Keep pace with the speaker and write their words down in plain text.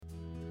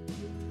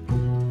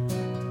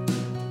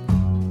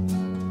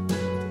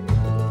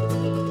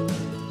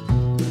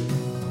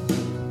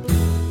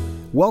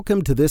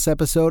Welcome to this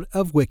episode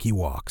of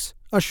WikiWalks,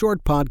 a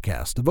short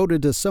podcast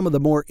devoted to some of the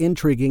more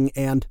intriguing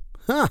and,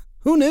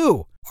 who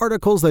knew,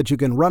 articles that you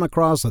can run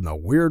across in the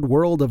weird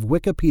world of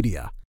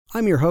Wikipedia.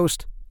 I'm your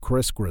host,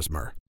 Chris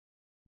Grismer.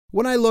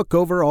 When I look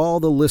over all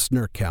the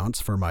listener counts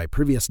for my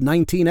previous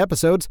 19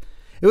 episodes,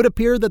 it would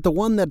appear that the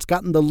one that's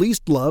gotten the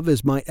least love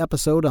is my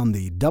episode on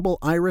the double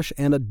Irish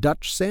and a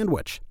Dutch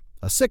sandwich,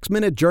 a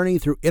 6-minute journey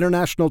through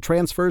international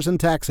transfers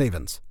and tax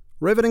havens.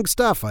 Riveting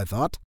stuff, I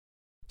thought.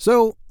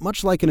 So,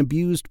 much like an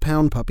abused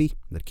pound puppy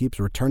that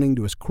keeps returning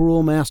to his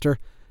cruel master,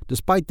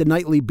 despite the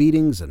nightly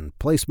beatings and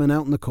placement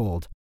out in the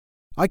cold,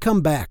 I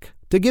come back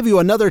to give you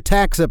another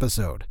tax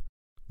episode.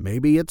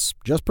 Maybe it's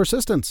just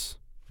persistence.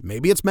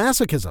 Maybe it's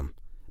masochism.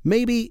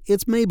 Maybe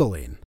it's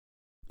Maybelline.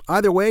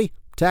 Either way,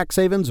 tax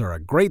havens are a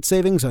great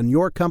savings on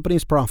your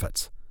company's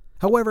profits.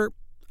 However,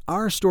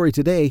 our story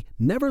today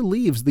never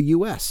leaves the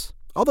U.S.,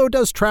 although it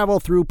does travel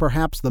through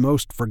perhaps the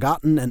most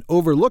forgotten and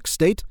overlooked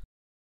state,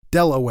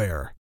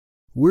 Delaware.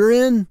 We're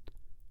in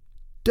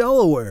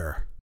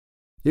Delaware.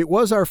 It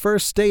was our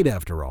first state,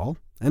 after all,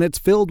 and it's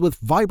filled with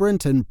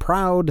vibrant and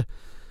proud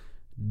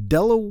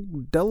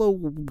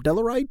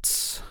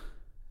Delawarites?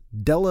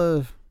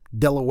 Delawareans?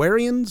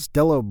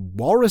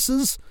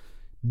 Delawalruses?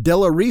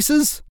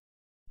 Delareeses?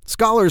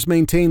 Scholars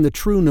maintain the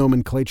true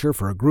nomenclature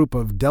for a group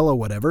of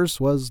Dela-whatevers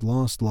was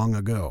lost long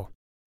ago.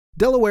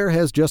 Delaware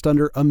has just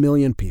under 1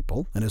 million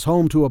people and is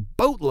home to a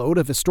boatload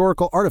of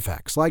historical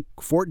artifacts like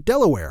Fort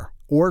Delaware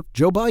or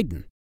Joe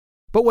Biden.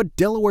 But what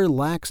Delaware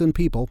lacks in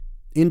people,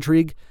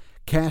 intrigue,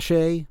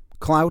 cachet,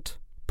 clout,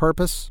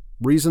 purpose,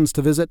 reasons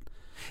to visit,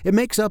 it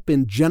makes up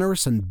in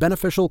generous and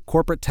beneficial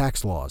corporate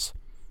tax laws.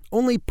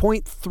 Only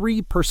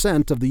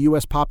 0.3% of the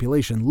U.S.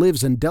 population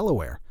lives in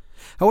Delaware.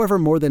 However,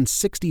 more than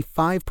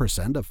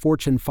 65% of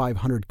Fortune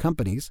 500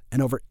 companies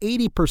and over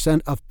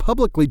 80% of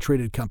publicly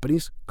traded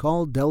companies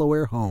call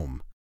Delaware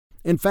home.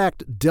 In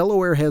fact,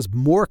 Delaware has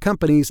more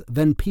companies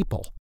than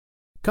people.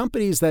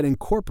 Companies that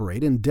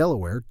incorporate in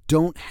Delaware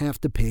don't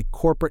have to pay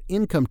corporate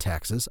income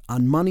taxes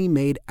on money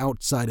made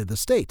outside of the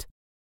state.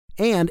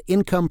 And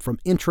income from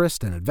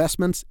interest and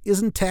investments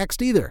isn't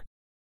taxed either.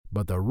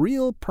 But the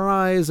real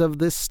prize of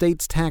this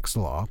state's tax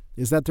law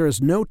is that there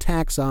is no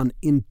tax on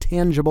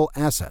intangible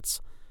assets.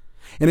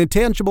 An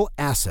intangible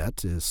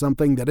asset is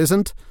something that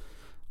isn't,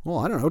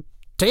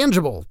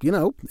 tangible,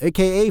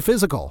 aka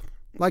physical,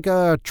 like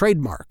a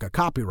trademark, a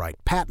copyright,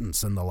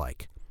 patents, and the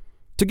like.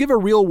 To give a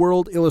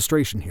real-world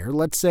illustration here,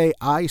 let's say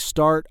I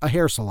start a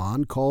hair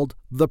salon called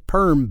The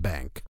Perm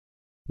Bank.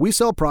 We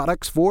sell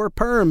products for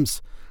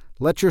perms.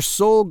 Let your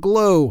soul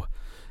glow.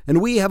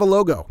 And we have a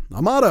logo,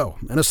 a motto,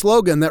 and a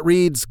slogan that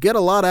reads, "Get a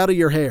lot out of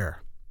your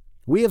hair."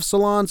 We have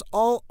salons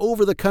all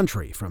over the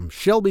country, from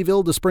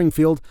Shelbyville to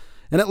Springfield,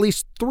 and at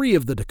least 3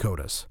 of the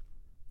Dakotas.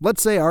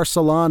 Let's say our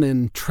salon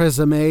in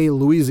Tresemme,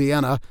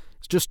 Louisiana,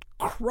 is just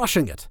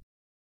crushing it.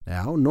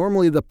 Now,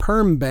 normally the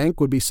Perm Bank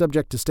would be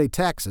subject to state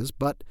taxes,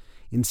 but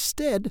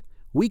instead,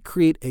 we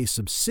create a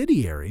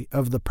subsidiary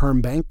of the Perm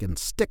Bank and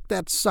stick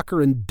that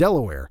sucker in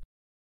Delaware,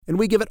 and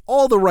we give it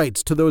all the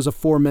rights to those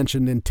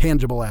aforementioned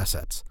intangible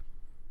assets.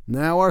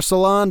 Now our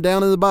salon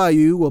down in the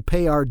bayou will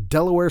pay our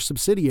Delaware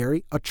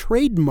subsidiary a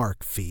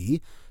trademark fee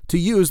to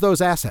use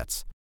those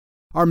assets.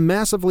 Our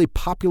massively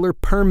popular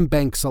Perm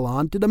Bank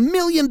salon did $1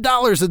 million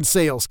in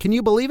sales. Can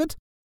you believe it?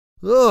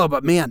 Oh,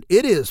 but man,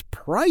 it is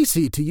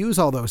pricey to use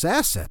all those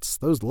assets,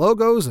 those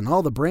logos and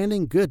all the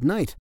branding. Good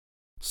night.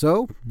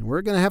 So,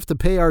 we're going to have to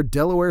pay our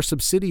Delaware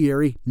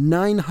subsidiary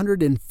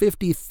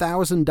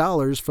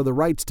 $950,000 for the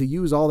rights to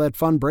use all that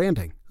fun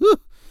branding. Whew.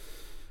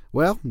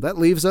 Well, that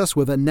leaves us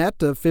with a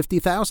net of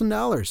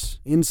 $50,000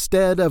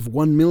 instead of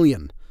 $1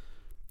 million.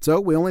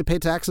 So, we only pay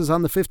taxes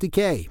on the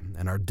 $50K,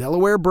 and our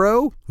Delaware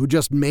bro, who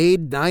just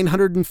made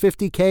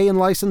 $950K in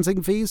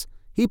licensing fees,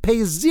 he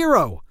pays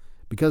 0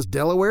 because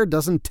Delaware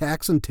doesn't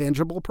tax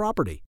intangible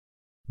property.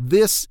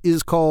 This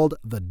is called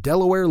the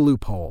Delaware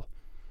loophole.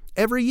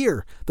 Every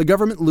year, the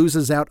government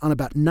loses out on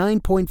about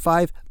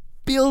 $9.5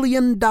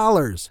 billion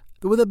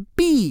with a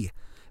B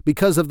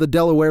because of the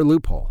Delaware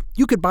loophole.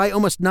 You could buy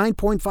almost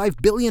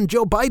 9.5 billion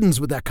Joe Bidens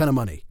with that kind of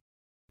money.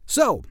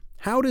 So,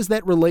 how does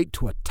that relate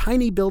to a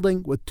tiny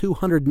building with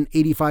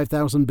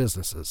 285,000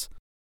 businesses?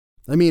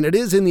 I mean, it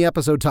is in the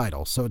episode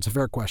title, so it's a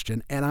fair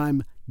question, and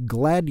I'm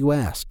glad you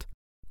asked.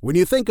 When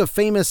you think of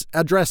famous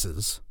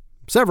addresses,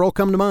 several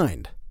come to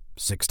mind.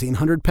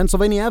 1600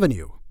 Pennsylvania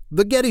Avenue,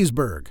 the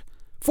Gettysburg,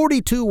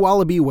 42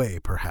 Wallaby Way,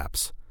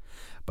 perhaps.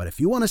 But if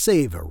you want to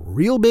save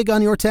real big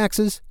on your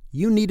taxes,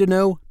 you need to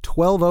know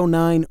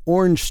 1209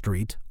 Orange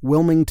Street,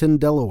 Wilmington,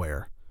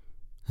 Delaware.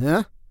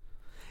 Huh?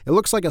 It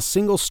looks like a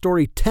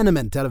single-story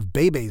tenement out of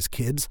Bebe's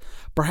Kids,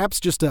 perhaps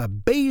just a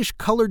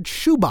beige-colored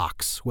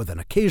shoebox with an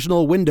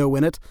occasional window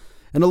in it,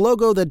 and a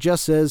logo that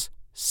just says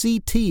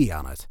CT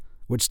on it,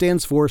 which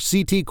stands for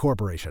CT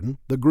Corporation,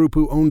 the group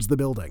who owns the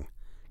building.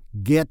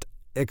 Get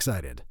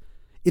excited.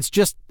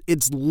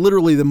 It's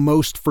literally the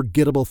most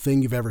forgettable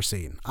thing you've ever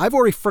seen. I've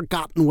already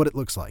forgotten what it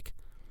looks like.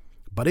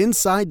 But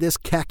inside this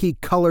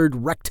khaki-colored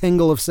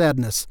rectangle of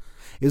sadness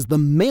is the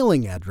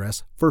mailing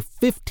address for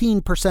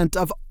 15%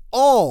 of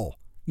all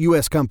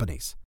U.S.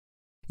 companies.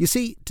 You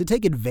see, to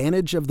take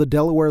advantage of the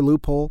Delaware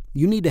loophole,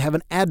 you need to have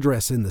an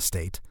address in the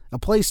state, a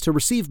place to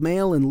receive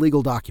mail and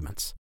legal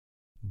documents.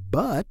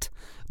 But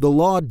the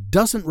law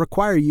doesn't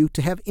require you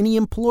to have any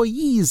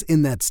employees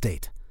in that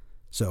state.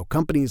 So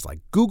companies like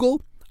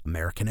Google,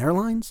 American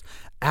Airlines,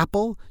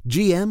 Apple,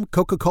 GM,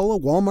 Coca-Cola,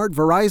 Walmart,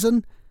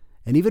 Verizon,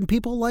 and even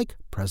people like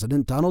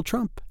President Donald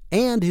Trump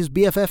and his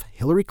BFF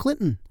Hillary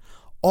Clinton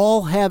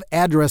all have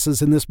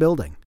addresses in this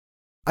building.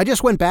 I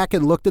just went back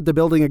and looked at the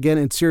building again,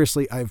 and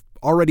seriously, I've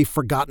already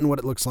forgotten what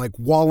it looks like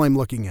while I'm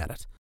looking at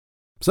it.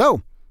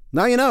 So,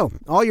 now you know,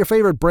 all your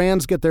favorite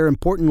brands get their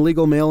important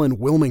legal mail in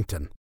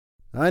Wilmington.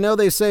 I know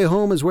they say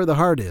home is where the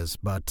heart is,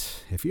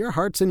 but if your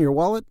heart's in your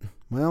wallet,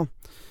 well,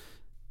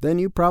 then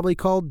you probably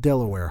call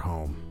Delaware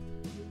home.